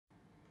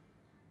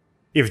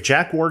If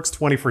Jack works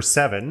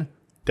 24/7,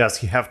 does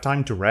he have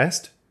time to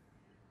rest?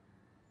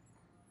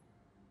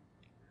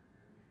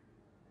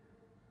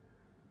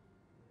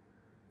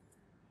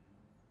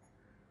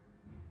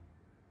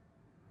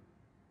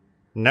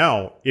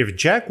 No, if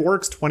Jack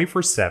works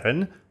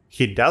 24/7,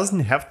 he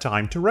doesn't have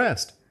time to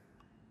rest.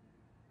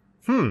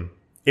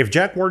 If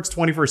Jack works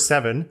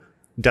 24/7,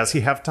 does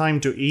he have time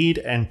to eat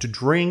and to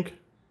drink?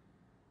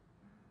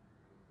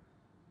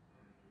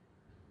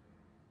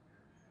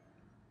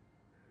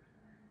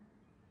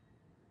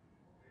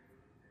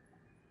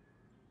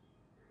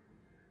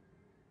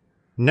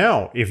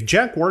 No, if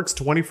Jack works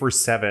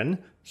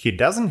 24/7, he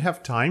doesn't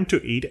have time to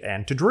eat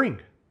and to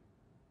drink.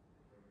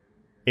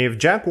 If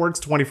Jack works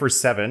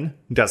 24/7,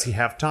 does he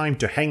have time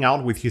to hang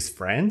out with his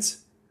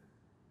friends?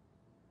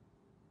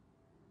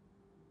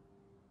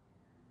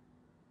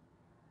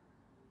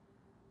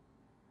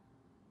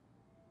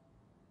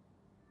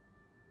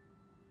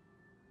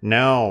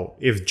 No,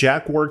 if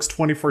Jack works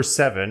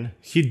 24/7,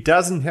 he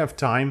doesn't have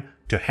time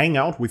to hang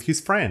out with his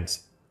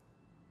friends.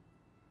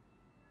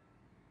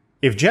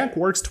 If Jack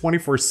works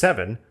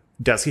 24/7,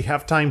 does he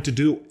have time to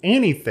do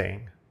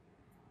anything?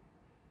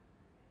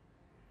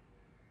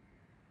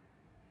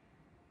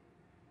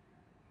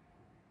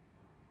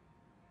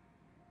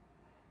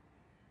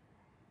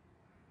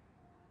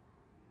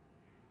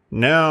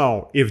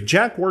 No, if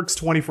Jack works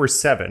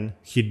 24/7,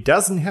 he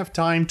doesn't have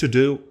time to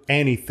do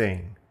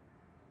anything.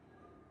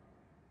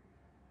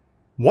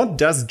 What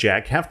does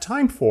Jack have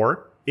time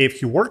for if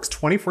he works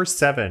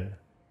 24/7?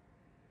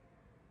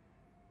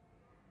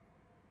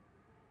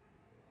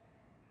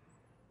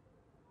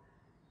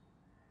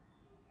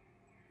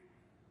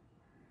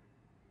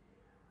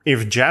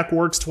 If Jack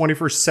works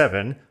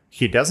 24/7,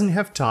 he doesn't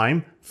have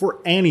time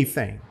for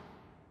anything.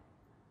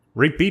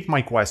 Repeat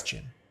my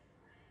question.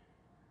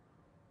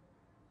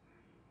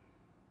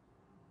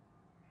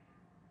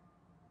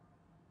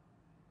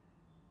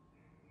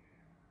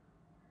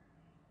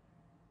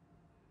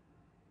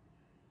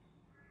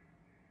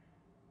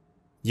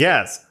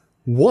 Yes,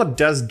 what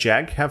does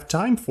Jack have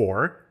time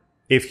for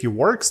if he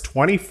works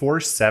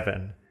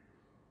 24/7?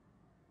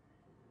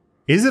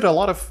 Is it a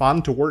lot of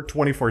fun to work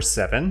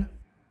 24/7?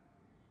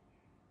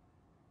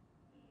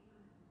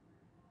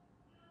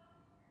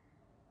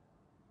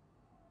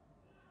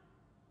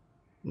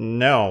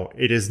 No,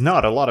 it is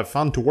not a lot of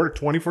fun to work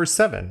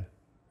 24/7.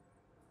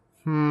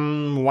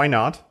 Why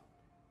not?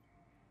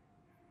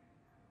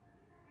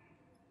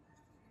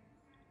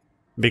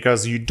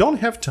 Because you don't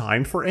have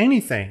time for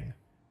anything.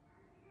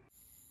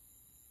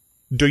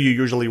 Do you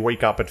usually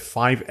wake up at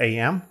 5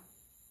 a.m.?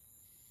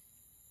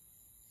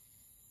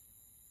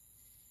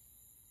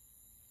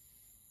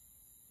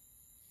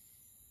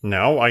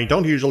 No, I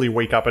don't usually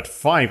wake up at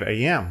 5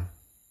 a.m.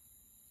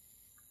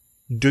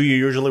 Do you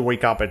usually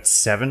wake up at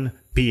 7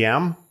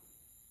 p.m.?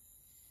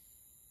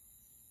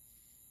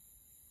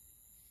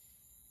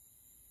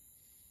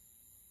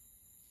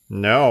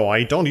 No,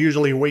 I don't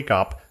usually wake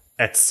up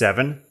at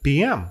 7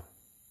 p.m.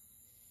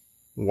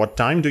 What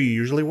time do you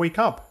usually wake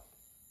up?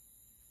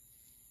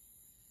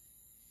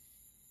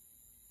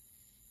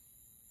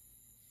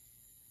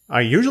 I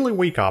usually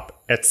wake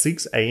up at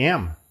 6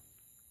 a.m.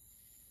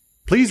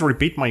 Please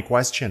repeat my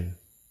question.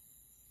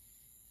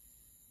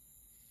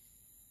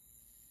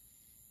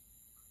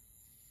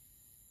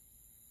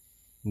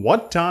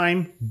 What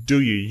time do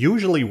you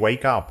usually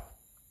wake up?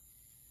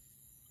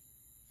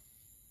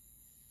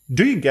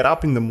 Do you get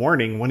up in the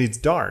morning when it's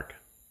dark?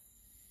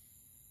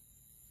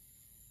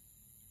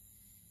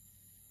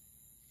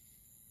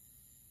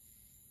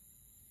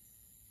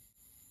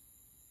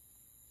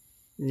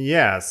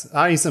 Yes,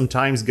 I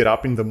sometimes get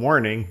up in the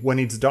morning when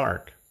it's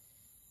dark.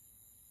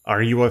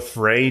 Are you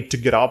afraid to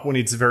get up when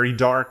it's very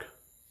dark?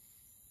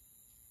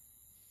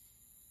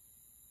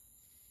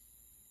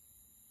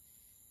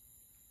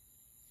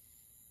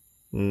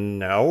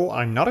 No,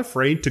 I'm not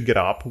afraid to get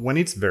up when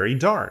it's very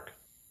dark.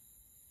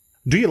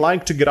 Do you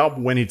like to get up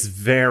when it's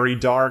very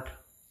dark?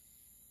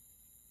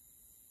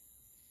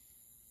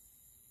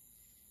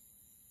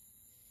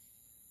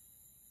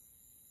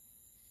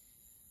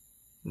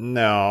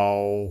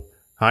 No,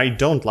 I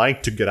don't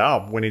like to get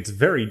up when it's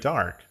very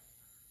dark.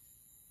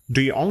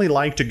 Do you only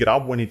like to get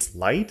up when it's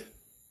light?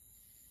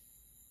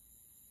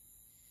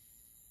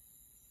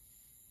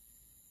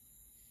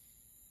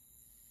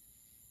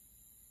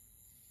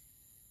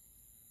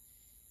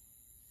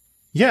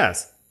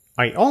 Yes,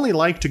 I only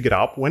like to get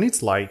up when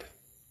it's light.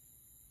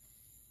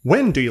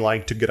 When do you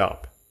like to get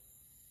up?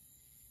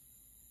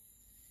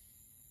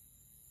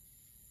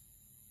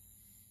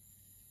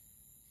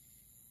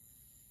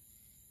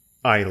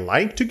 I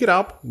like to get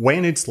up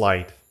when it's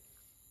light.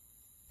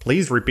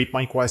 Please repeat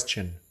my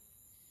question.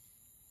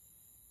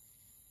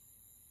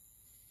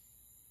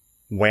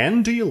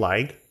 When do you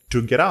like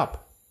to get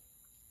up?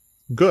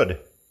 Good.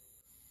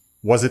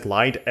 Was it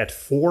light at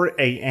 4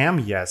 a.m.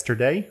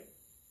 yesterday?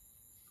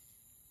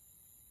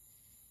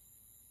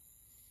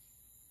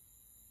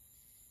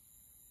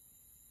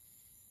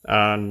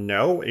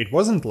 No, it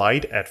wasn't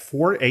light at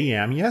 4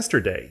 a.m.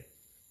 yesterday.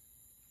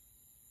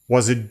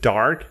 Was it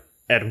dark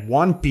at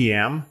 1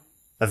 p.m.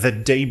 The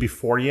day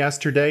before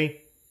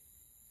yesterday?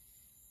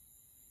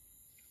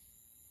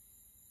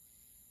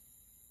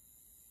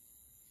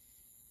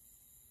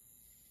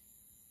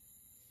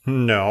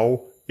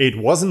 No, it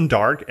wasn't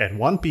dark at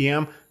 1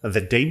 p.m.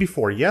 the day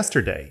before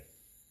yesterday.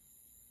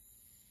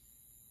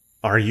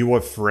 Are you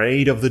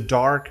afraid of the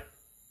dark?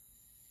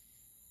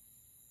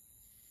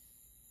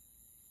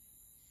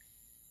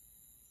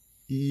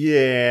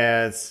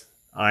 Yes,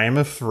 I'm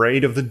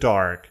afraid of the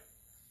dark.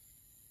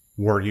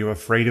 Were you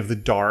afraid of the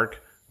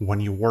dark when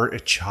you were a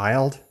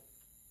child?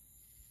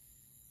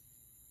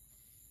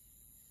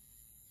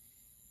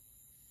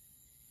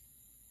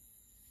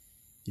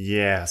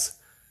 Yes,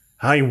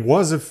 I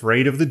was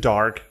afraid of the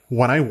dark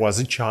when I was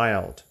a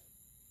child.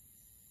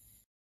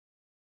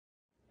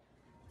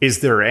 Is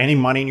there any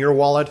money in your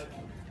wallet?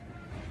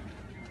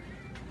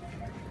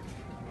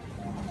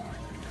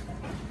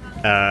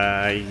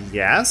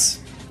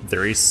 Yes,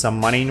 there is some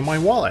money in my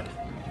wallet.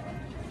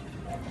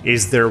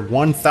 Is there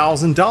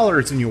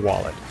 $1,000 in your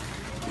wallet?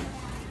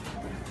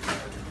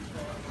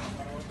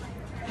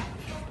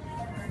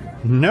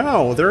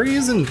 No, there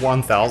isn't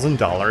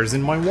 $1,000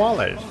 in my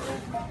wallet.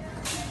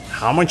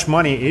 How much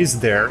money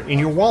is there in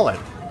your wallet?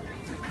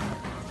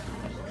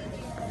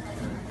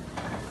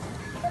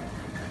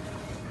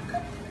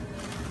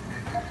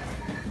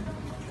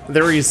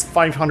 There is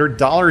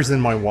 $500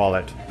 in my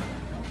wallet.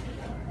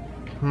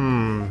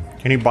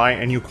 Can you buy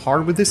a new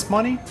car with this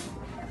money?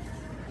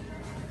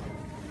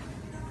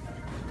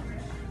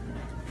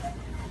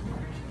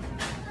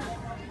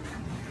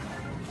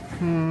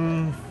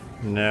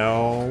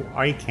 No,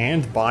 I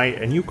can't buy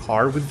a new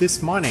car with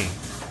this money.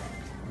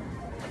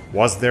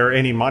 Was there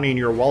any money in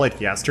your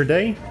wallet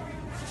yesterday?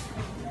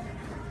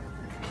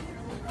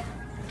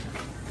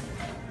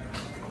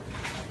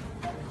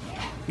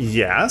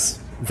 Yes,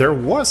 there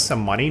was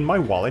some money in my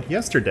wallet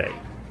yesterday.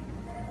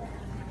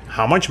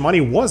 How much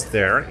money was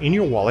there in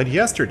your wallet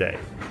yesterday?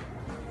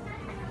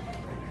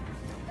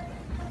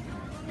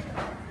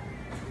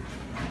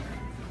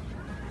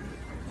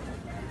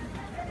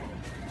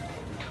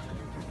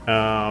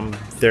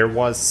 There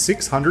was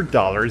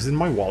 $600 in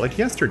my wallet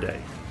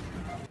yesterday.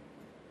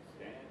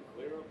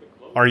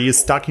 Are you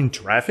stuck in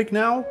traffic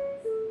now?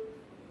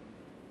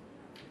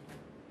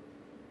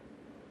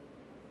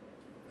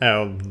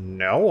 Oh,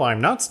 no,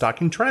 I'm not stuck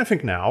in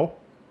traffic now.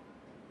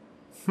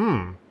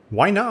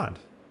 Why not?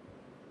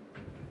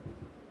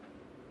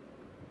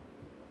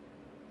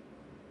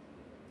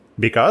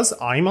 Because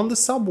I'm on the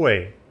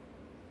subway.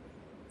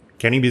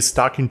 Can you be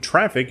stuck in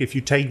traffic if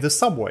you take the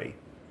subway?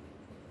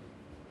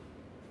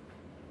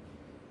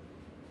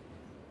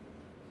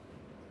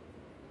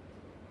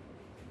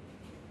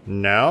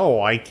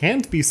 No, I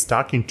can't be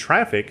stuck in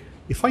traffic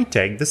if I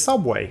take the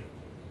subway.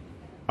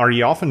 Are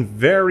you often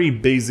very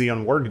busy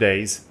on work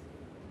days?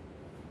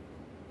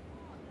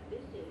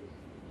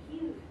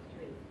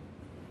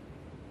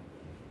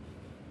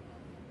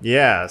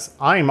 Yes,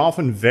 I'm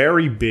often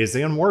very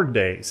busy on work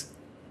days.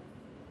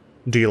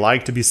 Do you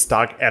like to be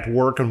stuck at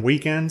work on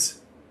weekends?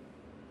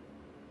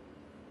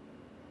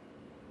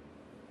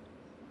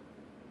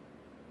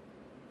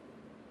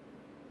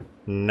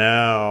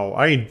 No,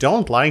 I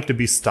don't like to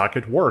be stuck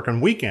at work on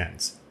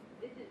weekends.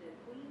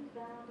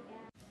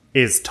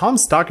 Is Tom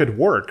stuck at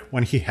work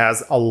when he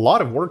has a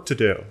lot of work to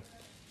do?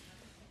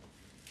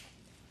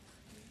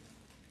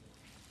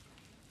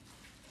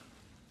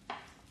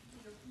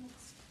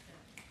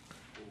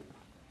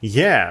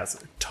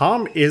 Yes,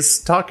 Tom is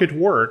stuck at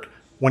work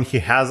when he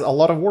has a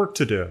lot of work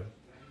to do.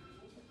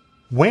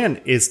 When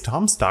is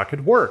Tom stuck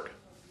at work?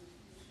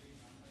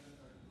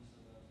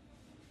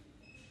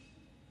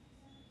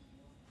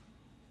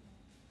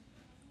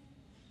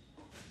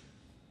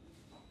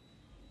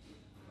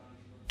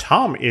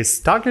 Tom is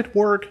stuck at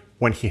work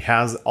when he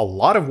has a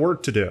lot of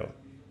work to do.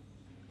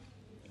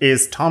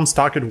 Is Tom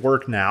stuck at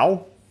work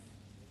now?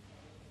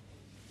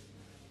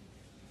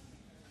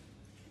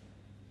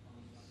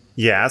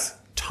 Yes,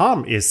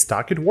 Tom is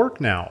stuck at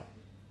work now.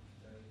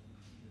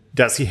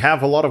 Does he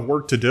have a lot of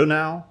work to do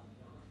now?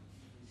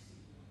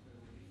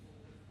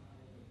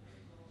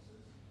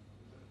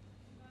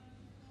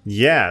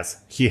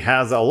 Yes, he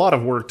has a lot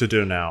of work to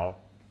do now.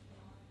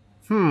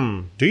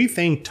 Do you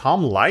think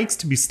Tom likes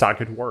to be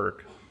stuck at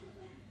work?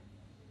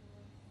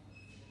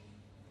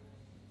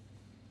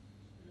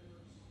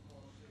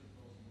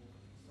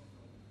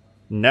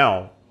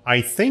 No, I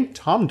think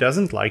Tom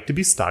doesn't like to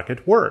be stuck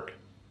at work.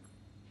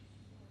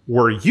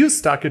 Were you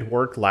stuck at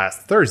work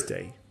last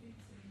Thursday?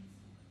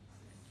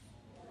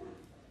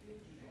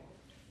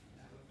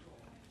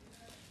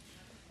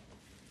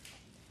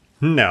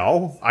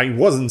 No, I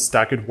wasn't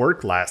stuck at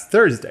work last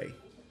Thursday.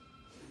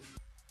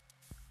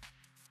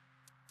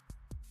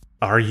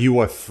 Are you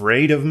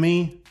afraid of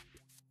me?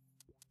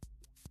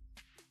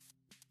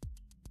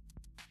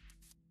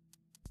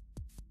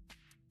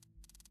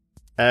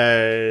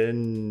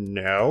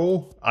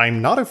 No,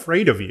 I'm not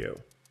afraid of you.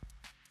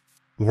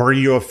 Were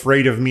you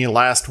afraid of me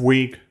last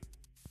week?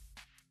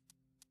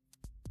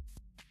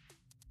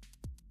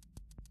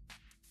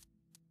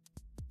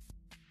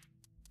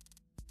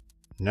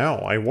 No,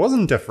 I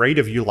wasn't afraid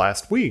of you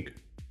last week.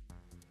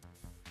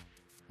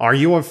 Are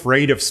you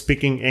afraid of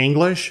speaking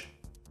English?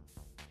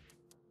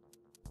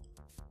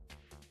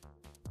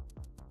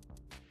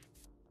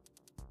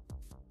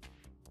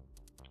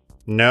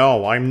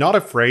 No, I'm not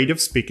afraid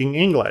of speaking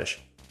English.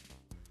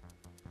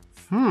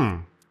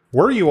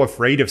 Were you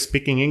afraid of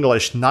speaking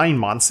English 9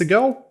 months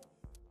ago?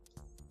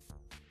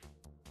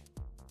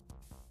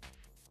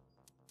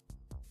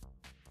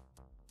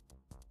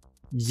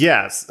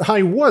 Yes,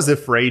 I was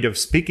afraid of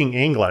speaking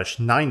English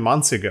 9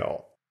 months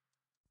ago.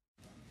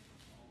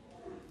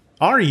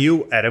 Are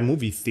you at a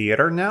movie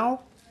theater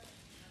now?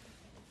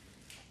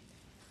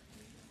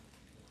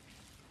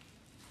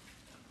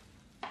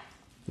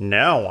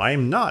 No,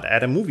 I'm not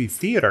at a movie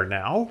theater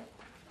now.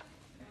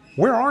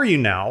 Where are you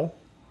now?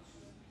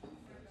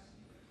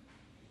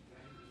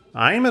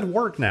 I'm at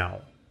work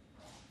now.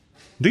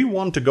 Do you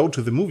want to go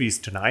to the movies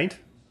tonight?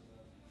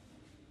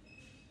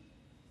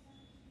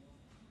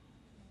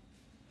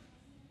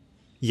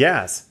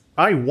 Yes,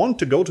 I want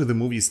to go to the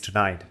movies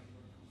tonight.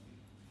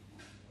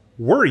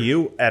 Were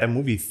you at a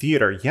movie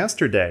theater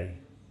yesterday?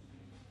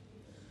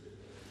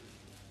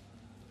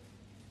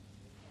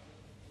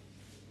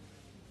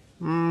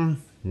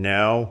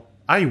 No,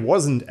 I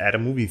wasn't at a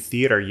movie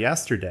theater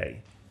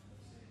yesterday.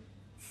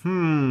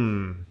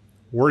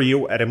 Were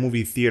you at a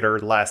movie theater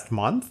last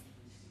month?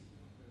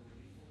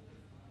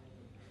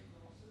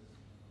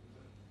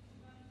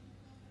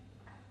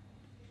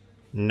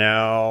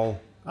 No,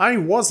 I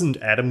wasn't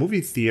at a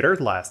movie theater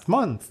last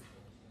month.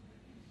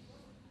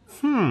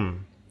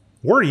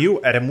 Were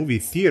you at a movie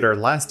theater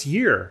last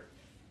year?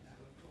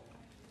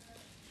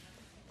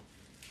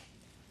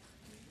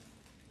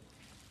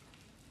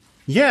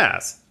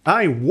 Yes,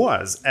 I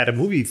was at a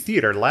movie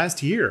theater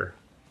last year.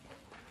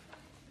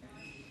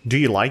 Do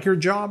you like your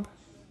job?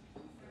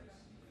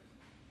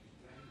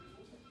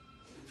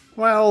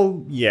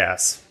 Well,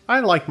 yes,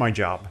 I like my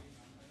job.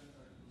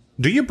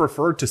 Do you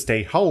prefer to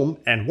stay home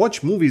and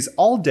watch movies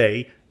all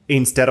day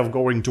instead of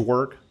going to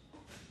work?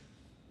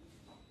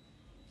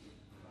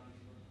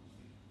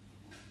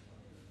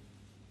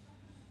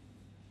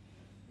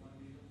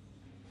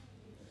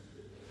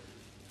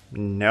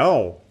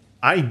 No,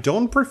 I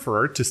don't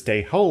prefer to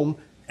stay home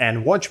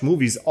and watch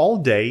movies all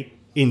day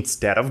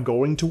instead of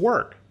going to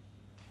work.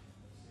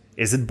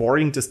 Is it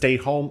boring to stay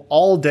home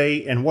all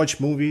day and watch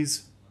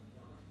movies?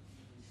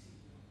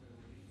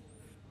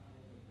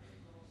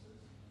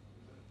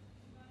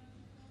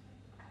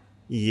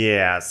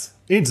 Yes,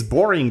 it's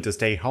boring to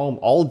stay home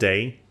all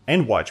day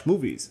and watch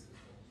movies.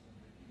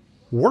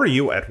 Were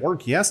you at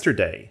work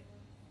yesterday?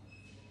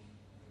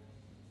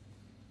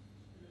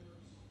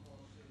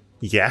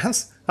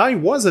 Yes, I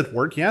was at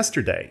work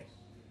yesterday.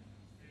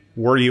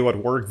 Were you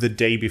at work the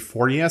day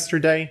before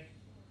yesterday?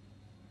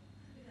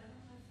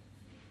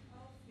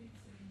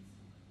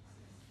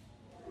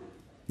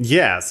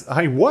 Yes,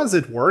 I was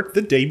at work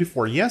the day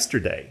before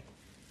yesterday.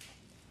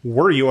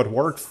 Were you at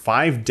work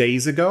 5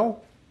 days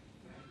ago?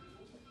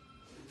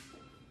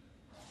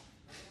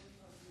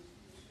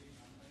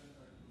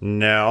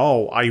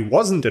 No, I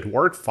wasn't at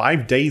work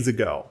 5 days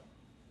ago.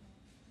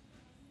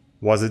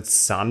 Was it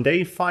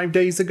Sunday 5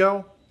 days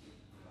ago?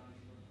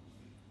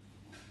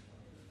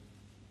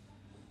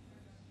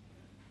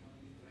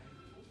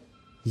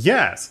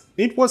 Yes,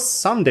 it was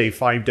Sunday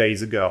 5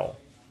 days ago.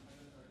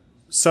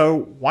 So,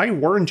 why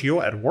weren't you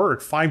at work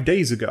 5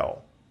 days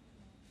ago?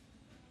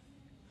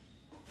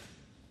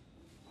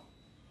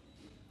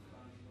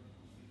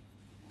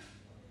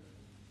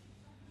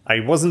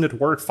 I wasn't at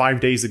work 5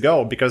 days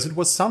ago because it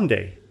was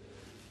Sunday.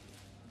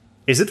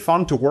 Is it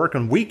fun to work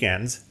on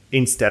weekends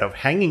instead of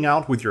hanging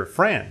out with your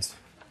friends?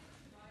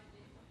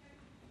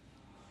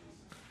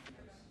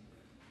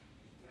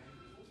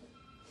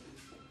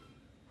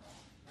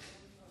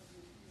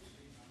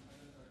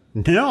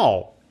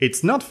 No,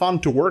 it's not fun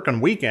to work on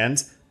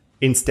weekends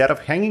instead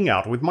of hanging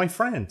out with my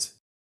friends.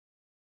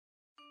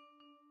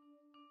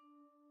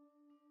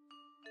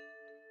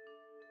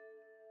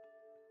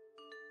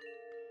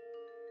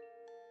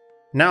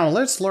 Now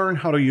let's learn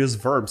how to use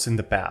verbs in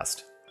the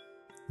past.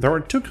 There are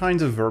two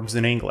kinds of verbs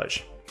in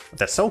English,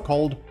 the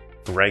so-called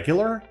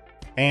regular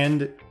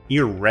and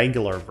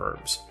irregular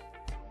verbs.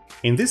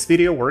 In this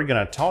video, we're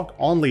gonna talk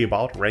only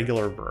about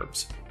regular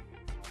verbs.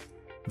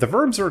 The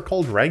verbs are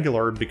called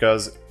regular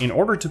because in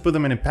order to put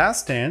them in a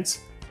past tense,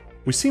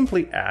 we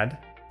simply add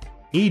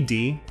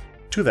ed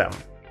to them.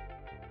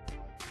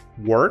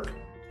 Work,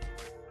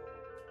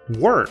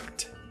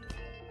 worked.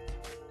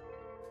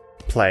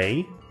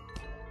 Play,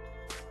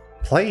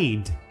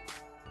 played.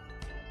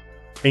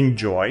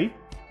 Enjoy,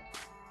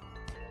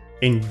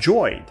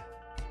 enjoyed.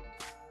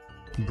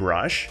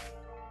 Brush,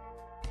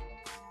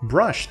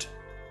 brushed.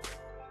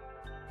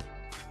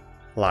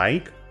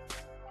 Like,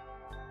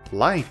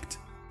 liked.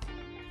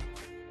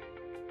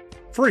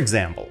 For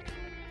example,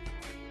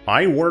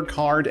 I work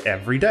hard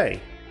every day.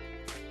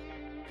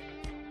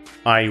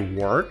 I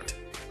worked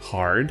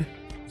hard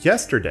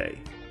yesterday.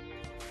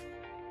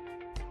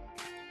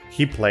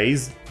 He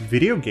plays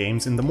video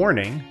games in the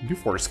morning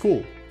before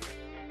school.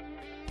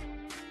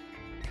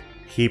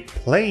 He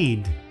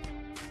played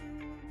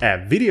a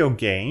video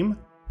game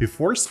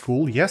before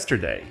school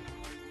yesterday.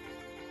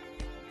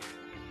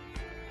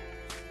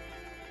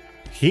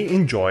 He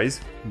enjoys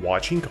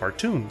watching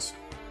cartoons.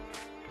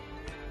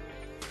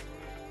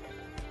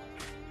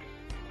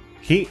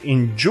 He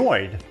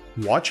enjoyed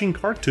watching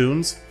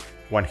cartoons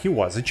when he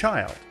was a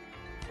child.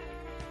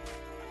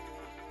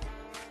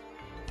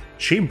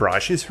 She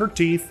brushes her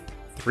teeth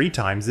 3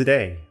 times a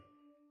day.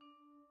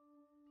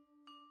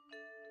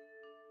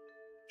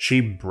 She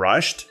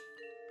brushed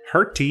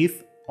her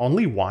teeth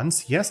only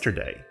once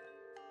yesterday.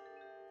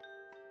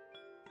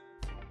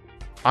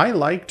 I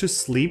like to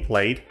sleep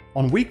late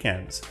on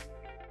weekends.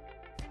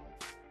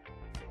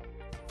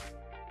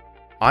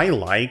 I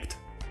liked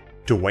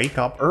to wake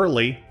up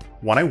early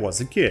when I was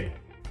a kid.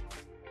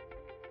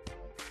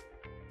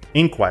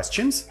 In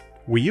questions,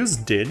 we use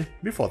did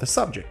before the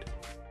subject.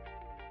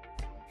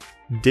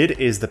 Did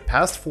is the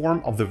past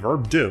form of the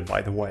verb do,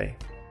 by the way.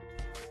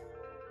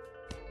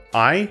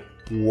 I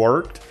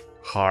worked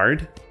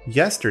hard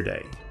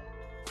yesterday.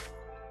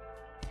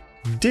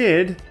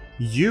 Did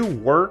you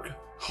work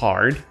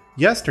hard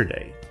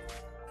yesterday?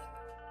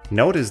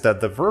 Notice that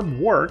the verb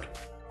work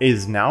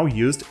is now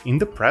used in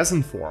the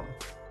present form,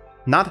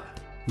 not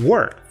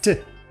worked.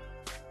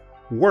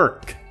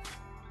 Work.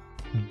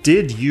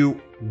 Did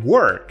you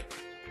work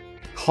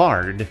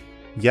hard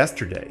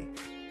yesterday?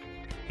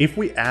 If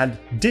we add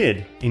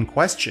did in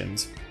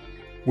questions,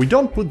 we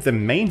don't put the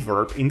main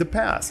verb in the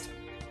past.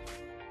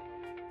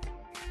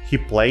 He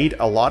played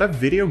a lot of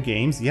video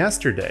games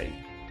yesterday.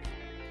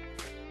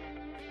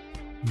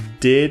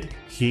 Did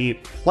he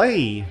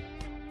play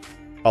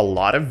a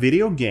lot of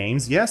video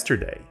games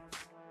yesterday?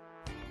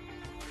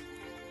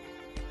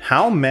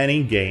 How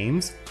many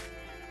games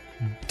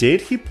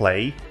did he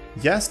play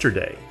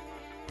yesterday?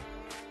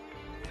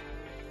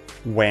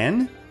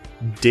 When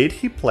did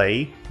he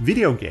play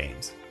video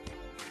games?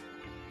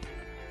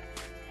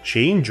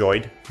 She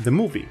enjoyed the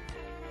movie.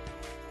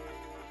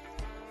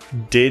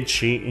 Did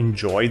she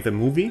enjoy the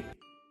movie?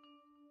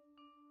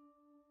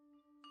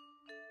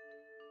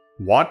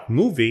 What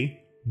movie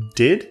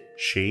did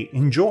she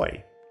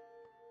enjoy?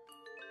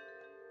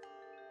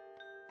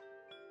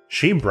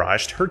 She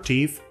brushed her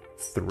teeth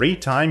 3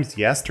 times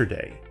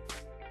yesterday.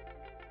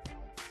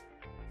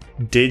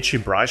 Did she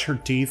brush her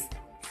teeth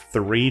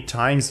 3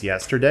 times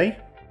yesterday?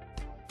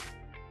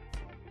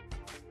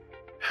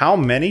 How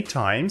many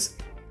times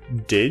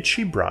did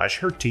she brush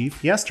her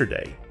teeth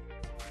yesterday?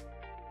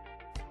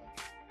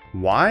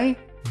 Why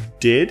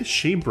did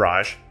she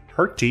brush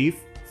her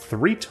teeth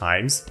 3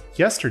 times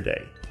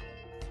yesterday?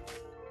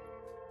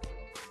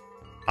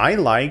 I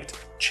liked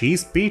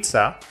cheese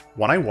pizza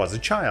when I was a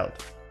child.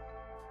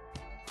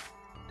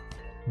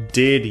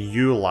 Did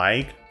you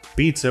like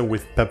pizza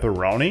with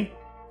pepperoni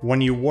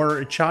when you were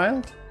a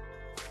child?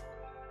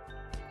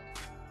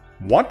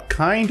 What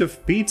kind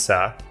of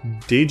pizza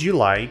did you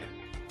like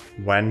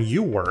when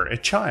you were a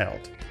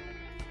child?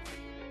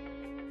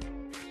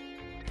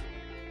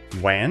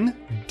 When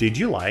did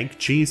you like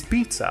cheese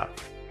pizza?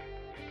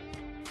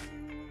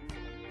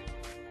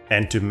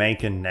 And to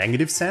make a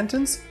negative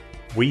sentence,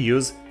 we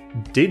use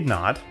did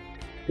not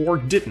or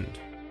didn't.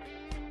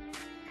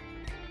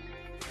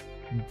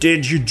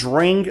 Did you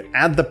drink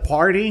at the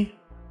party?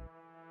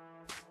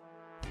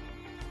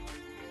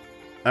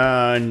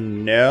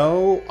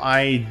 No,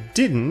 I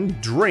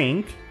didn't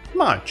drink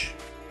much.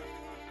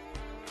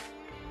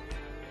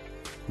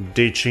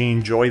 Did she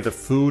enjoy the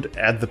food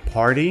at the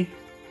party?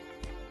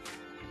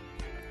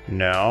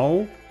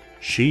 No,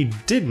 she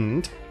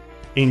didn't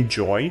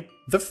enjoy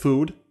the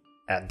food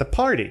at the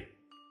party.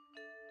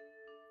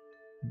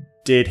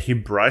 Did he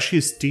brush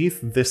his teeth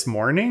this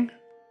morning?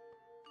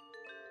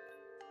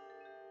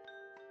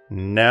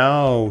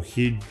 No,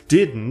 he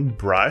didn't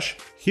brush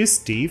his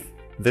teeth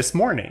this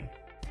morning.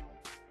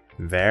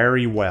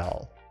 Very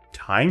well.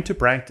 Time to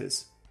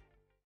practice.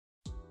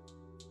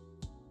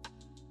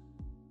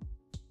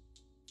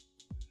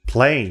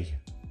 Play.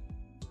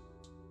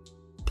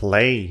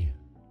 Play.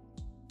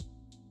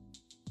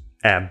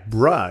 A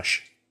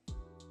brush.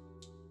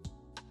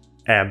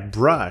 A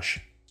brush.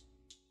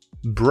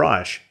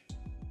 Brush.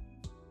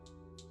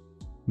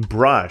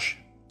 Brush.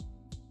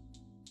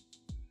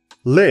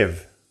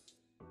 Live.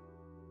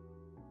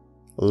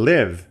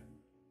 Live.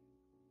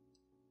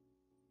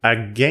 A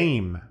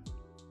game.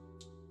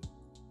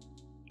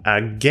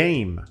 A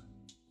game.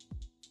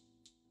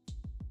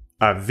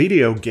 A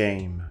video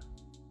game.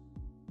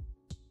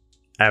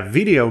 A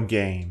video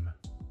game.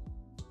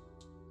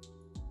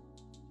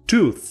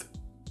 Tooth.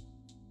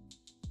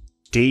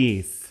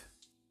 Teeth.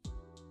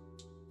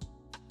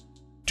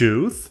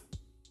 Tooth.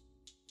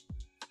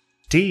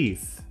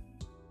 Teeth.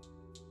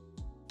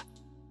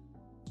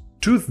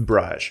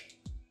 Toothbrush.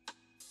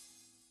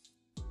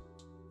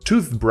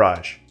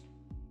 Toothbrush.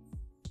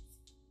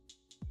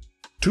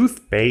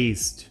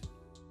 Toothpaste.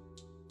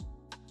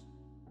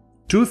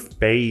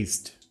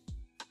 Toothpaste.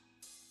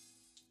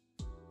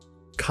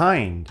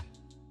 Kind.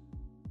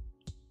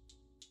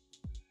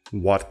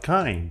 What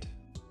kind?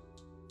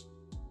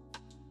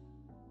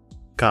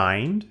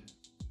 Kind.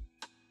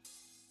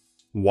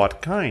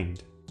 What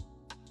kind?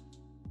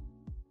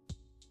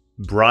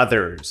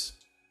 brothers,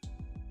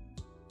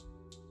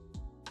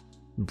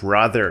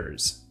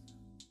 brothers,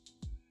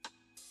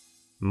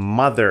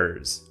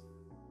 mothers,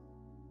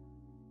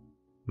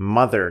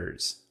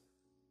 mothers.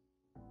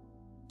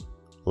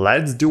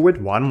 Let's do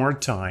it one more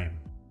time.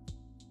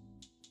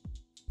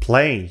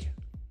 Play,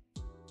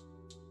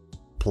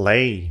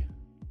 play.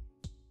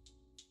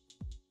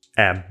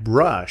 A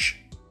brush,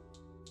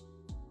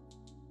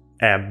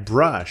 a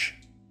brush,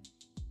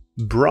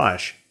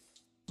 brush,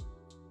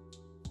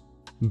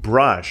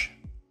 brush.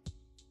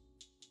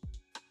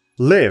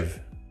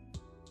 Live,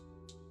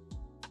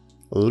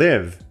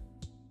 live.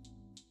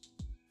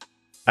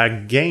 A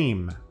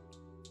game,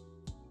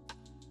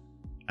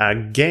 a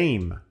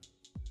game.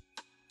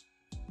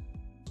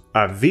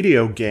 A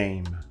video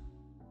game,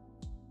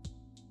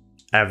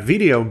 a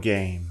video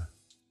game.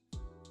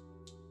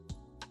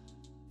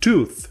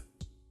 Tooth,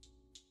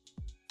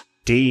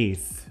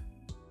 teeth,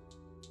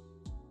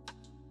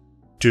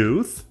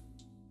 tooth,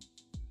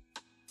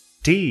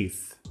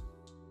 teeth.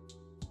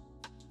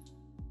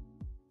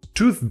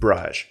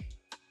 Toothbrush,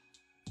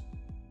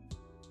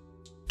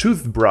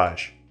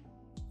 toothbrush.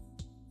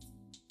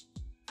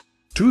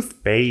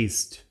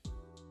 Toothpaste,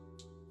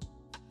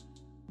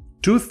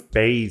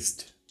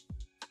 toothpaste.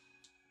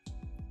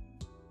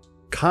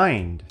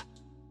 Kind.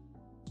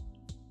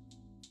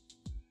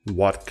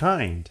 What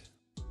kind?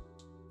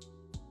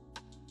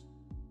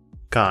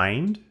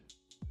 Kind.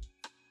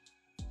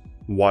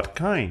 What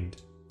kind?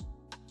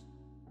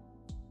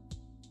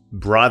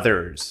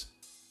 Brothers,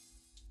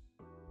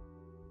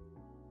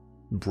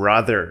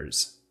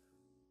 brothers.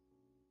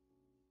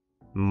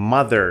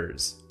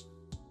 Mothers,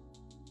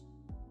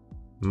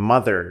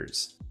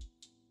 mothers.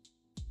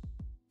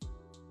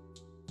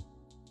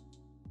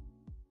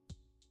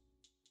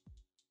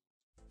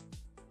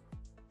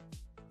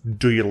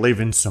 Do you live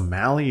in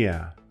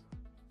Somalia?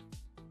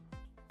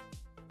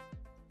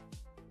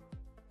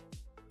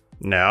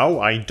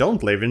 No, I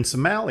don't live in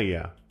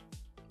Somalia.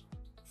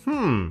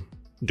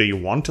 Do you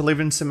want to live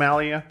in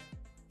Somalia?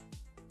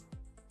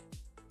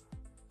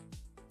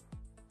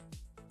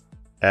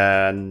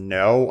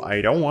 No, I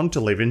don't want to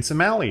live in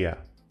Somalia.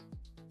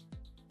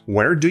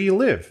 Where do you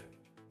live?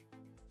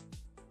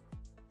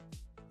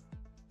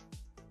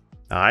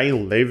 I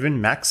live in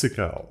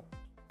Mexico.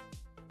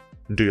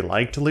 Do you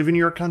like to live in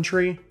your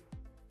country?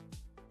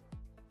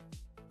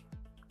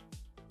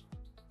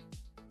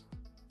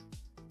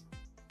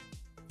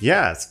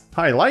 Yes,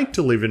 I like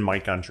to live in my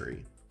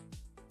country.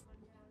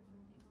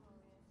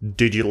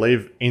 Did you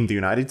live in the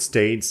United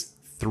States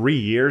 3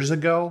 years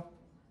ago?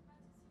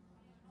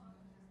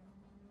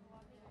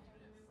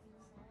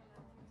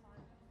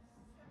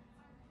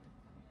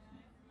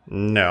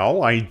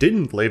 No, I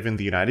didn't live in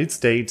the United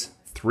States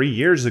 3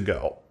 years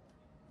ago.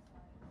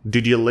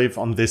 Did you live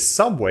on this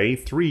subway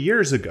 3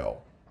 years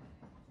ago?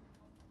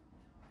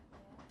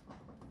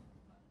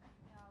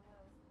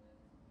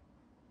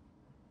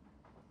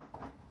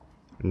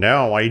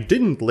 No, I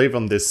didn't live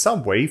on this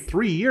subway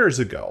 3 years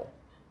ago.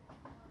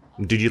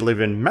 Did you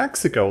live in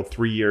Mexico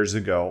 3 years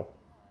ago?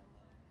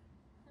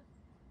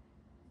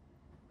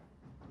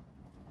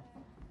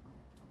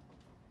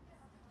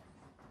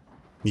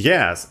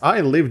 Yes,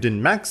 I lived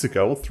in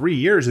Mexico 3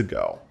 years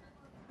ago.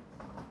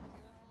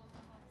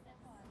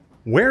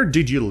 Where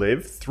did you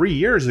live 3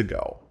 years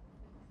ago?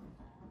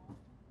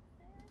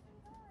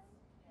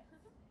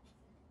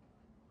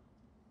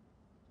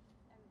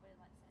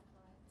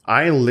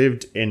 I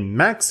lived in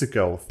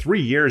Mexico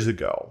 3 years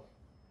ago.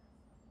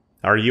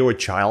 Are you a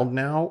child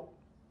now?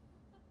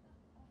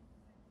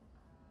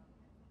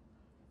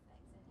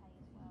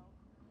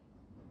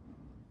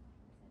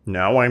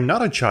 No, I'm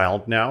not a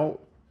child now.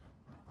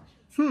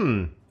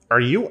 Are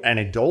you an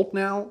adult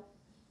now?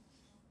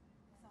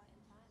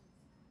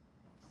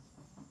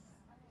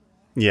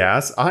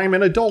 Yes, I'm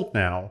an adult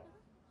now.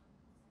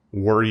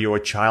 Were you a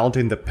child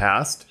in the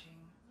past?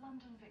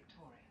 London,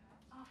 Victoria,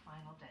 our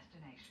final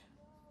destination.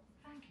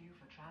 Thank you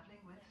for traveling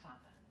with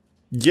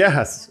Southern.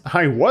 Yes,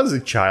 I was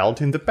a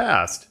child in the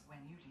past.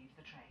 When you leave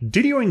the train,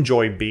 Did you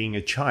enjoy being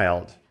a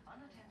child?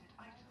 unattended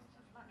items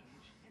of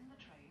luggage in the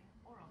train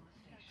or on the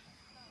station.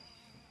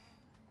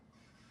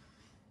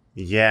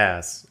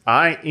 Yes,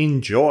 I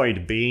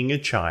enjoyed being a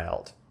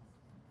child.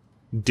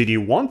 Did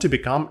you want to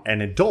become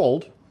an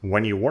adult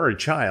when you were a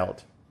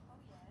child?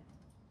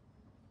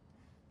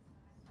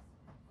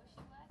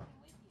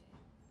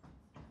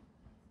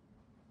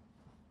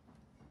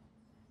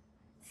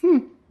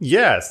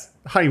 Yes,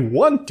 I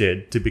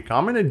wanted to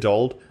become an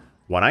adult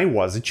when I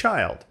was a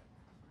child.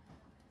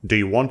 Do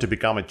you want to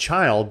become a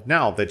child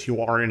now that you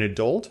are an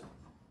adult?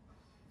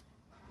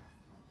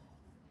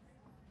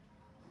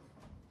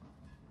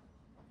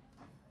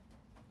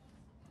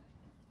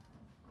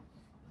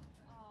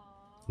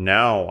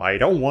 No, I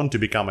don't want to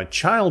become a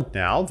child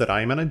now that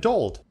I'm an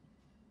adult.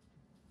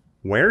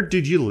 Where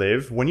did you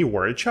live when you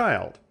were a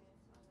child?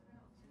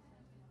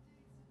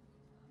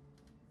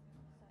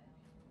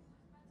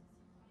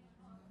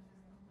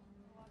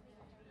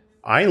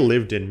 I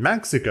lived in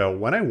Mexico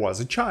when I was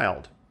a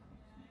child.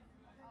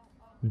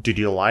 Did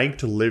you like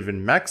to live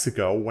in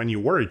Mexico when you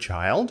were a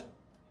child?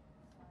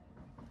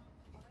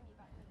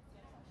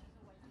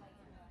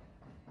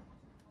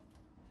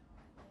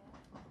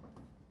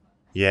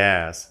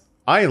 Yes,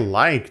 I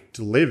liked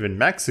to live in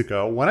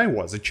Mexico when I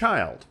was a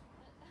child.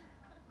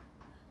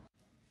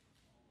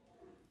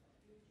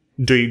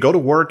 Do you go to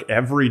work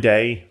every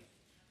day?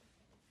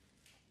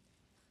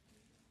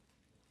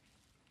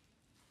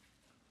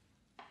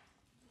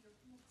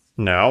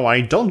 No,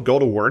 I don't go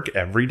to work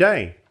every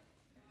day.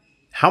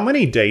 How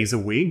many days a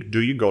week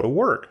do you go to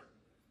work?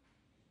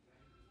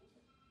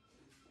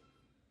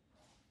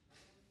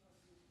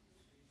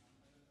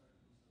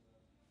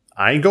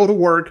 I go to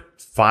work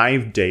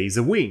 5 days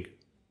a week.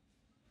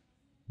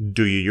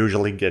 Do you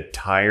usually get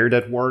tired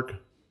at work?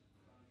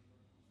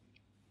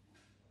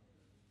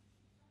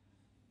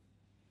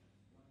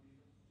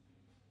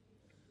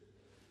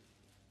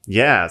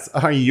 Yes,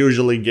 I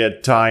usually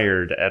get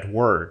tired at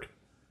work.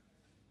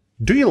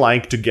 Do you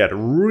like to get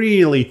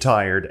really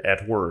tired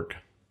at work?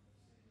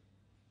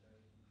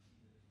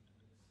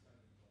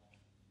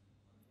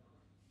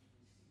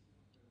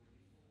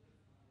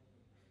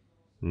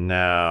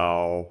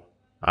 No,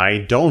 I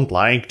don't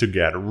like to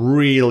get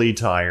really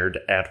tired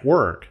at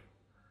work.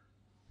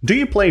 Do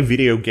you play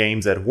video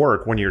games at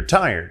work when you're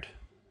tired?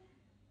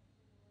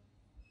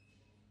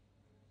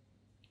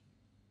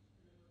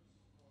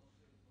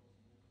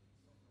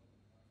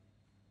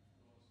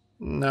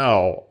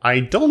 No, I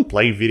don't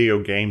play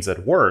video games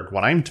at work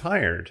when I'm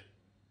tired.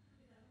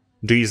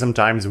 Do you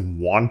sometimes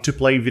want to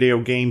play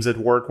video games at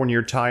work when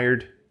you're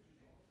tired?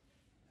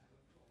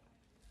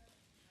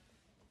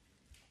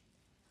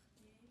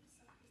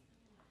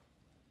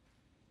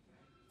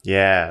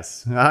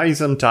 Yes, I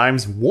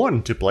sometimes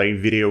want to play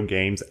video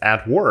games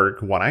at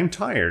work when I'm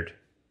tired.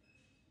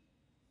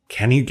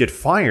 Can you get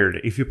fired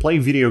if you play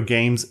video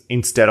games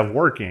instead of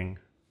working?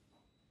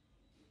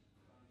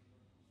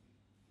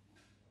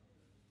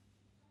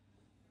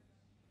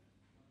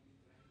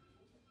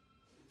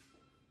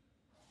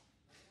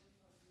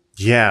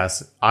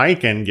 Yes, I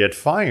can get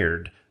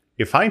fired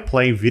if I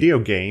play video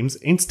games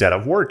instead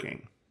of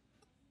working.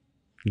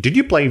 Did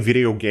you play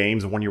video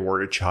games when you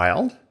were a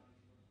child?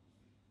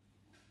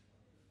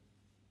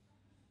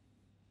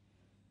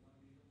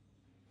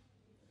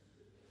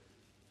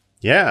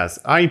 Yes,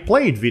 I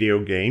played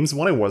video games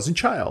when I was a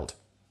child.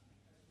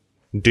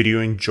 Did you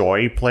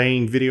enjoy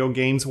playing video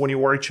games when you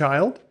were a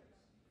child?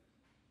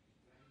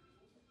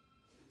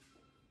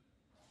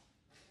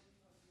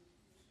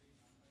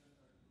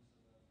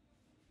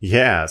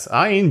 Yes,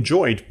 I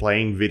enjoyed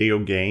playing video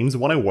games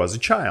when I was a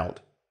child.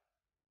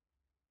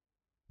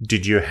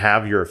 Did you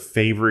have your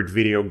favorite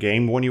video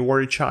game when you were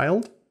a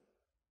child?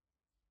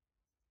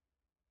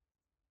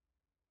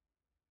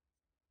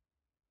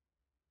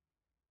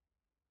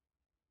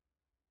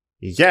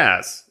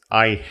 Yes,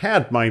 I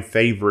had my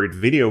favorite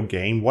video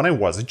game when I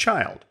was a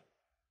child.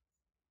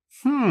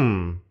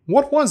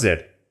 What was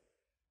it?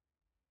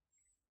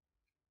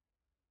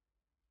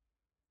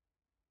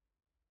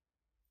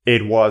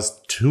 It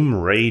was Tomb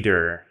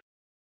Raider.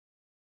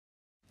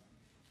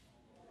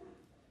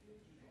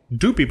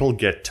 Do people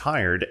get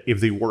tired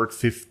if they work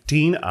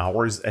 15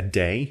 hours a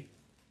day?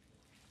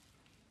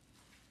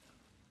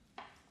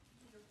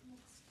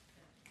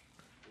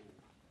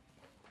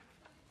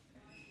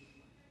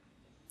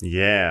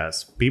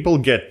 Yes, people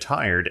get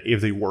tired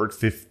if they work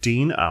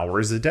 15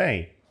 hours a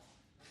day.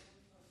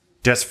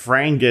 Does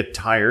Frank get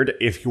tired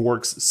if he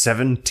works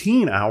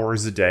 17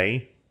 hours a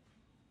day?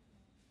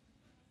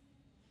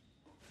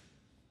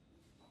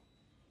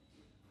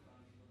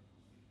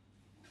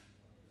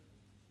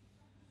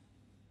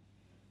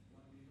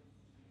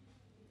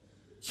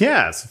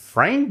 Yes,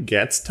 Frank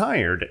gets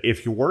tired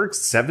if he works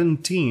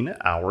 17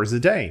 hours a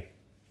day.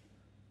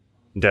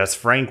 Does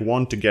Frank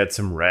want to get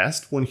some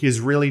rest when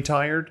he's really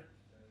tired?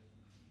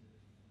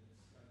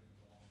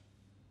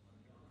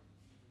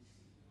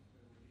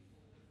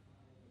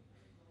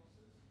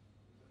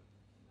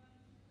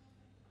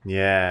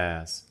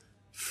 Yes,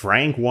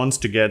 Frank wants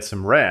to get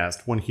some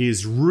rest when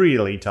he's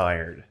really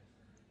tired.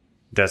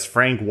 Does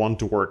Frank want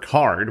to work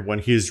hard when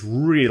he's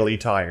really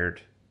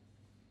tired?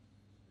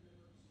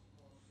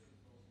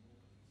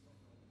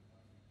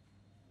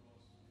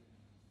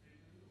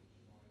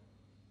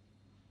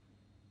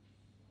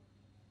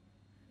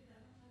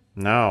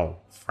 No,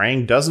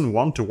 Frank doesn't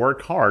want to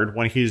work hard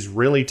when he's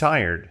really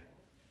tired.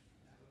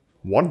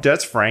 What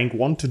does Frank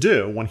want to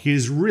do when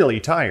he's really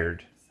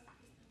tired?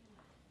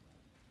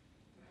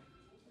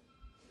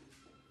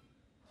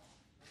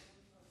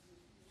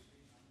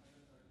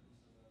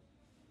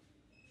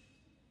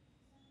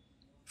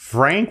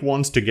 Frank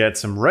wants to get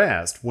some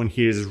rest when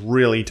he is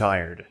really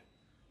tired.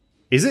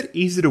 Is it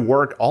easy to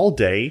work all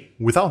day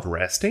without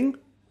resting?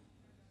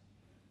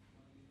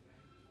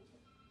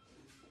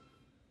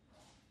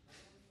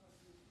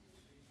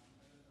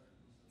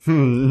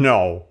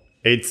 No,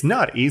 it's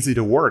not easy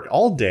to work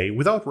all day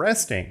without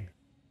resting.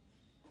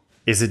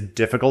 Is it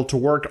difficult to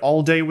work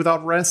all day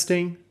without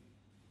resting?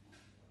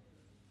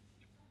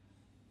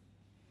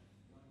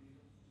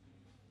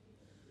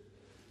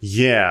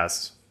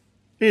 Yes,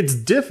 it's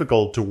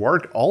difficult to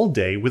work all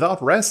day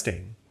without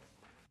resting.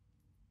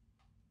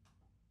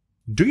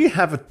 Do you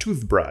have a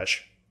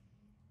toothbrush?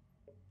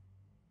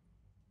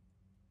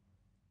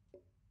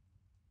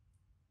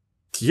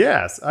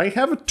 Yes, I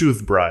have a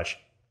toothbrush.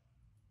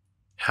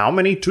 How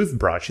many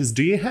toothbrushes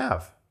do you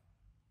have?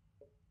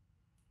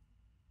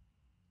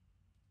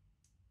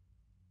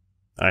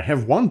 I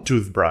have one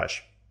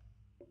toothbrush.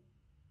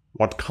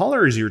 What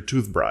color is your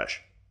toothbrush?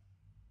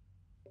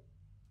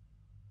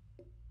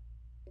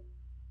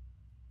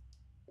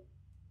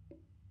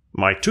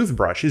 My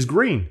toothbrush is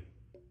green.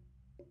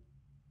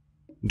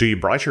 Do you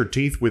brush your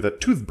teeth with a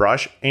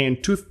toothbrush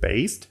and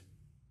toothpaste?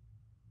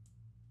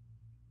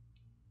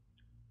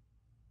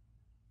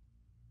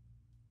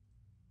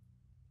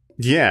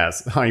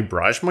 Yes, I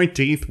brush my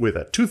teeth with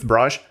a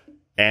toothbrush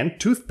and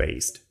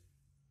toothpaste.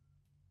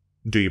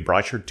 Do you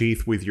brush your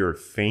teeth with your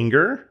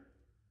finger?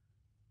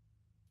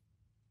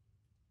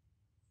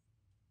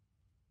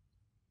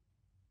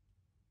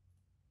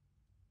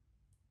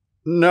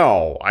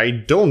 No, I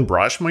don't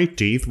brush my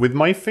teeth with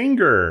my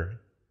finger.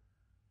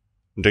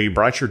 Do you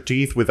brush your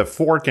teeth with a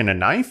fork and a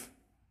knife?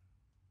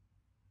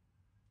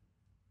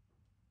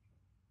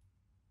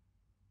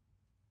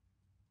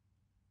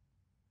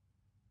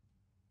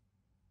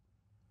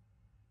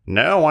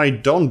 No, I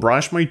don't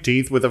brush my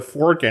teeth with a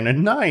fork and a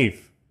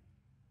knife.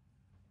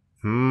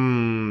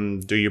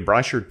 Do you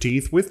brush your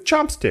teeth with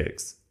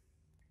chopsticks?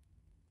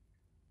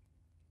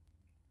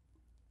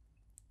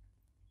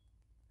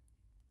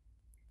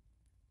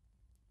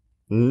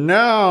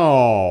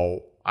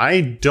 No,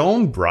 I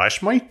don't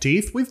brush my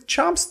teeth with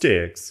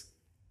chopsticks.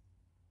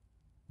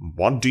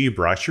 What do you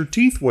brush your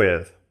teeth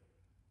with?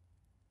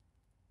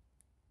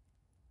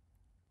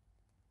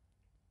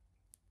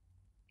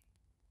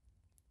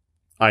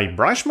 I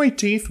brush my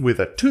teeth with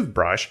a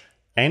toothbrush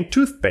and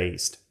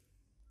toothpaste.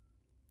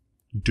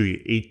 Do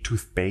you eat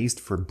toothpaste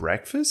for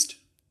breakfast?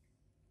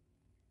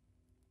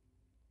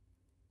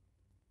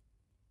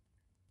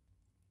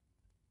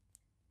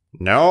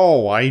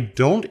 No, I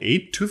don't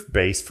eat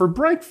toothpaste for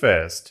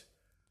breakfast.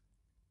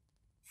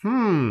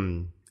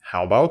 How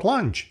about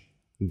lunch?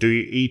 Do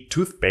you eat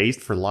toothpaste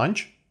for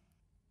lunch?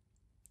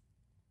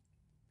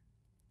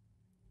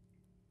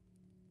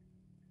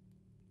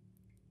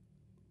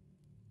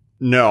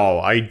 No,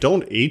 I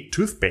don't eat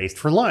toothpaste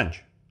for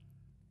lunch.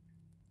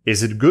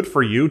 Is it good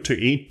for you to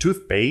eat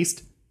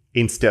toothpaste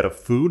instead of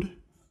food?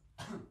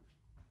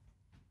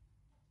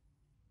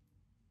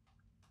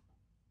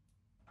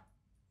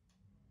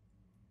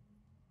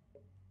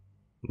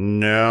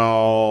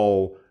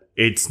 No,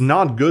 it's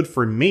not good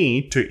for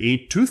me to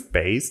eat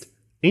toothpaste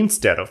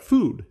instead of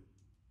food.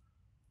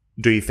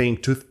 Do you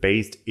think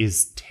toothpaste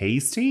is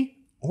tasty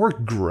or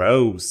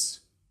gross?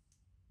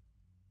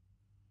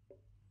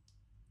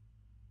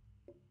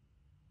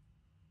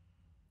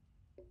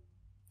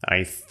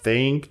 I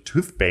think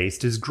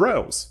toothpaste is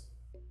gross.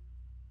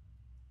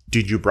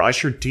 Did you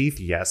brush your teeth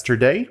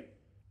yesterday?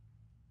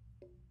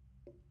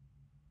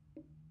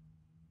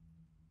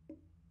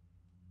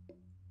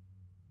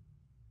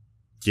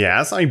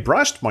 Yes, I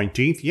brushed my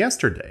teeth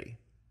yesterday.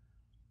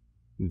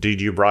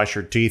 Did you brush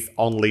your teeth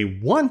only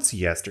once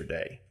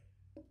yesterday?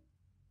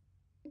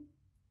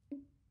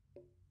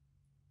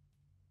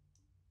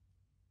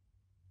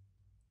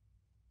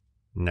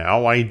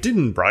 No, I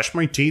didn't brush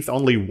my teeth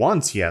only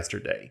once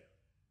yesterday.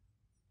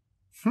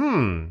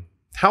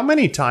 How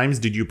many times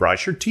did you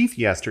brush your teeth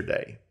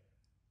yesterday?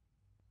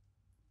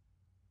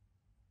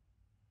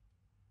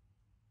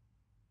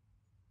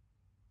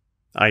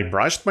 I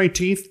brushed my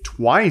teeth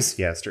twice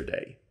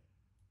yesterday.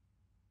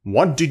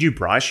 What did you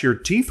brush your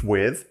teeth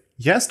with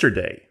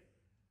yesterday?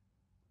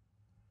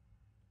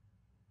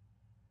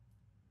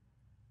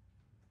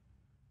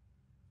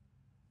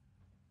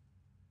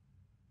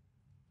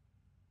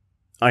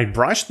 I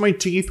brushed my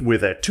teeth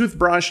with a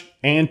toothbrush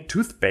and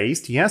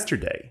toothpaste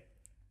yesterday.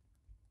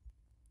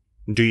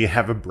 Do you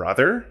have a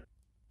brother?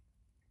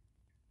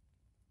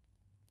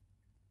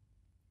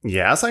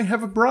 Yes, I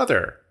have a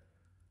brother.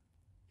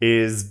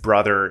 Is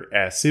brother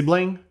a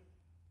sibling?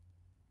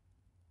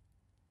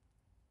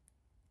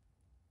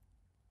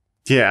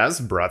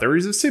 Yes, brother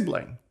is a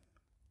sibling.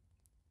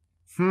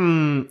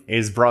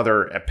 Is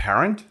brother a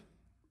parent?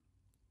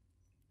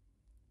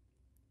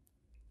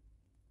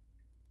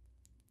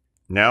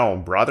 No,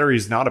 brother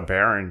is not a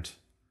parent.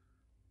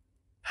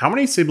 How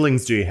many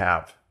siblings do you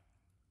have?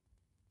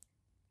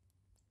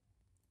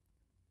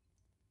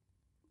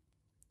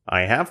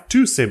 I have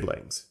 2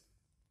 siblings.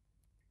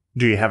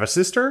 Do you have a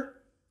sister?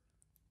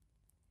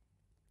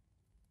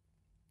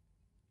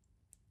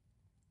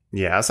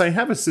 Yes, I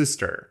have a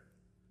sister.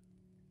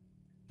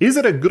 Is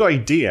it a good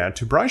idea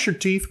to brush your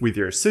teeth with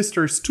your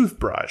sister's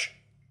toothbrush?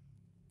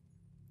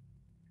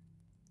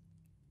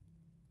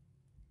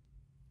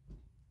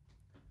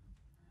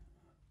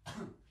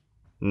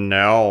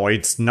 No,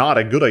 it's not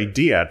a good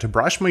idea to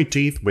brush my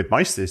teeth with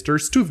my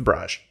sister's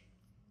toothbrush.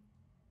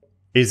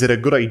 Is it a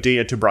good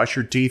idea to brush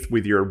your teeth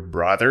with your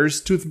brother's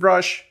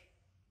toothbrush?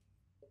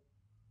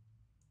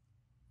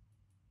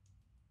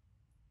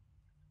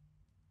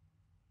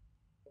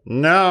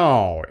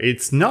 No,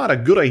 it's not a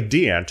good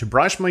idea to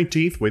brush my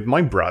teeth with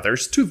my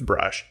brother's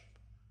toothbrush.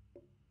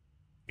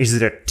 Is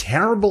it a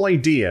terrible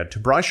idea to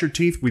brush your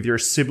teeth with your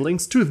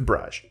sibling's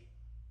toothbrush?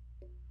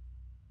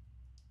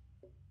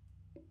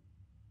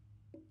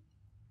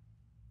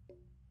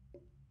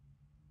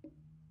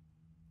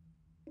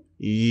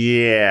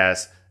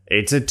 Yes,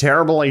 it's a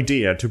terrible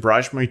idea to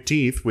brush my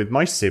teeth with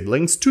my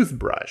sibling's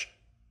toothbrush.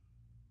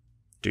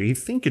 Do you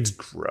think it's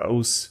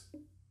gross?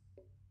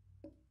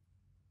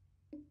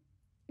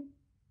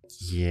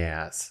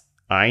 Yes,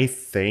 I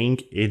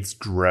think it's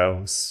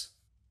gross.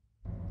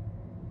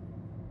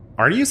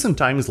 Are you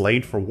sometimes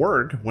late for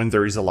work when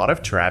there is a lot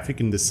of traffic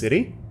in the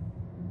city?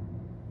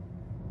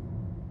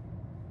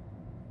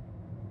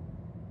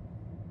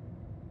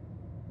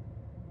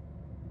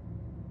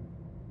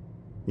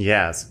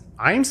 Yes,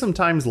 I am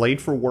sometimes late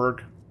for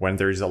work when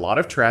there is a lot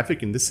of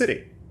traffic in the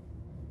city.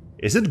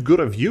 Is it good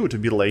of you to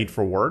be late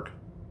for work?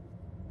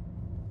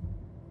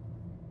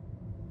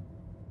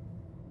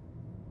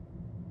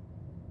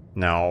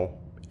 No,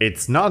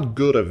 it's not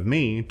good of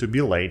me to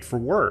be late for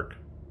work.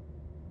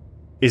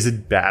 Is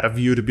it bad of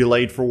you to be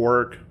late for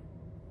work?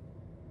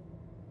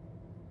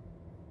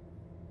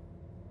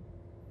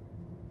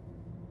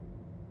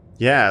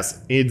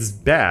 Yes, it's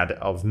bad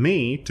of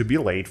me to be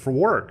late for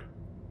work.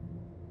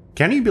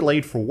 Can you be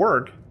late for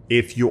work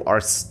if you are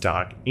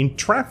stuck in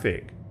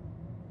traffic?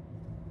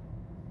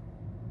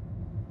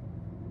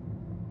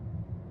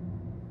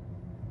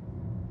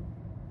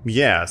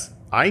 Yes,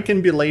 I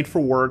can be late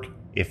for work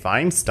if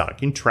I'm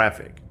stuck in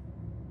traffic.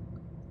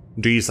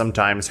 Do you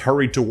sometimes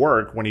hurry to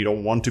work when you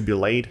don't want to be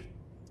late?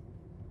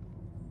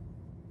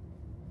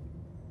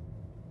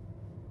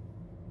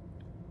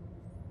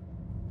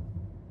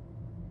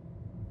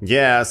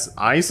 Yes,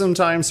 I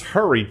sometimes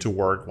hurry to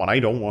work when I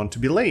don't want to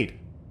be late.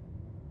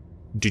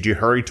 Did you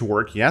hurry to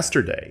work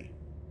yesterday?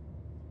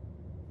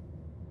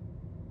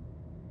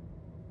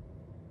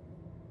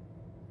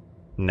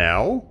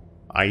 No,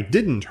 I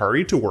didn't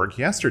hurry to work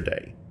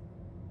yesterday.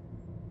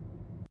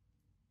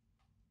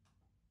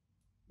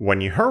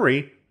 When you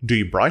hurry, do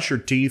you brush your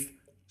teeth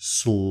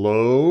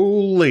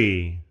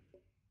slowly?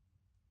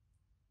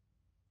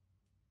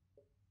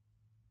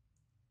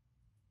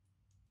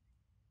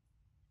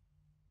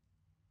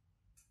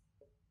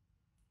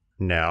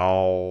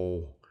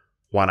 No.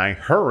 When I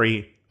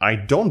hurry, I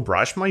don't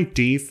brush my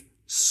teeth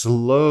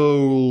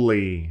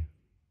slowly.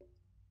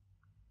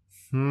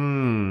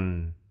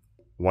 When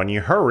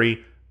you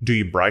hurry, do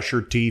you brush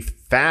your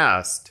teeth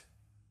fast?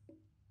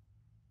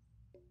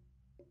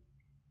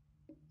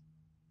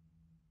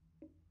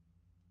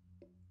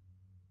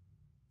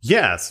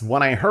 Yes,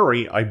 when I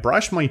hurry, I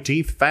brush my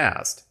teeth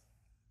fast.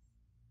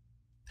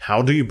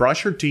 How do you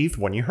brush your teeth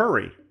when you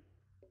hurry?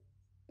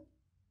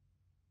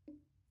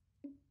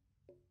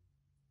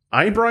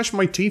 I brush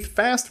my teeth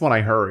fast when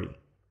I hurry.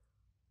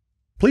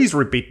 Please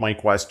repeat my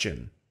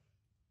question.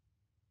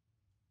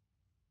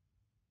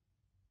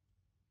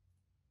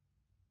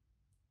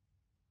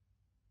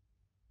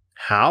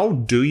 How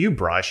do you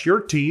brush your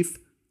teeth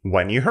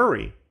when you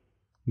hurry?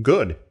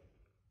 Good.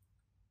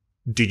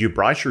 Did you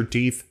brush your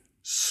teeth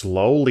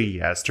slowly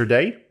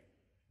yesterday?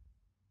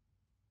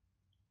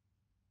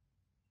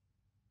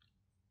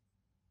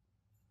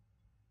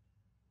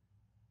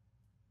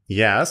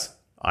 Yes,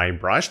 I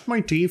brushed my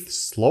teeth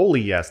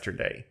slowly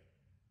yesterday.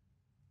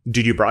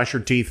 Did you brush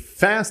your teeth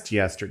fast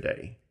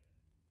yesterday?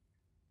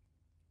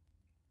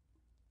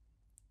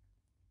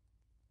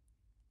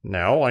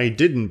 No, I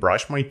didn't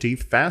brush my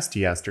teeth fast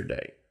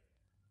yesterday.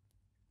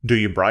 Do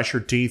you brush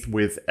your teeth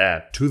with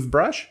a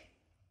toothbrush?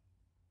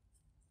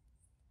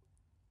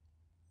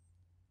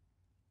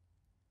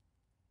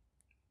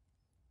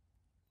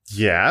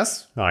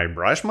 Yes, I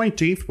brush my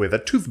teeth with a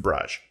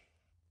toothbrush.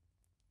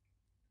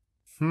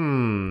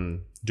 Do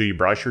you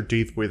brush your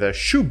teeth with a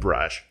shoe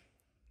brush?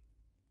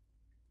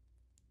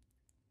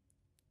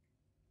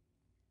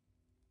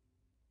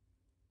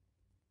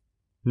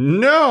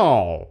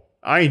 No,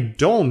 I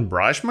don't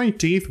brush my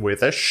teeth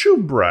with a shoe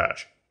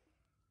brush.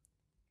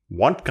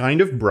 What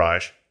kind of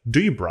brush do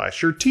you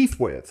brush your teeth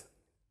with?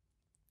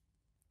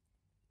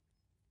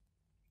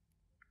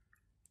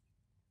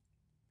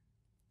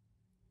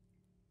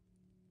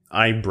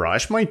 I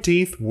brush my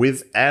teeth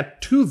with a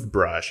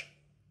toothbrush.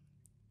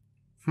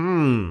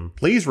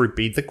 Please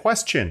repeat the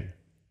question.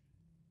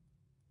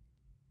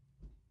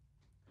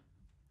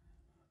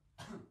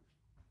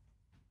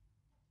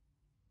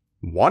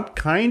 What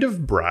kind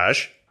of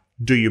brush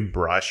do you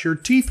brush your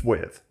teeth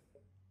with?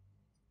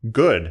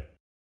 Good.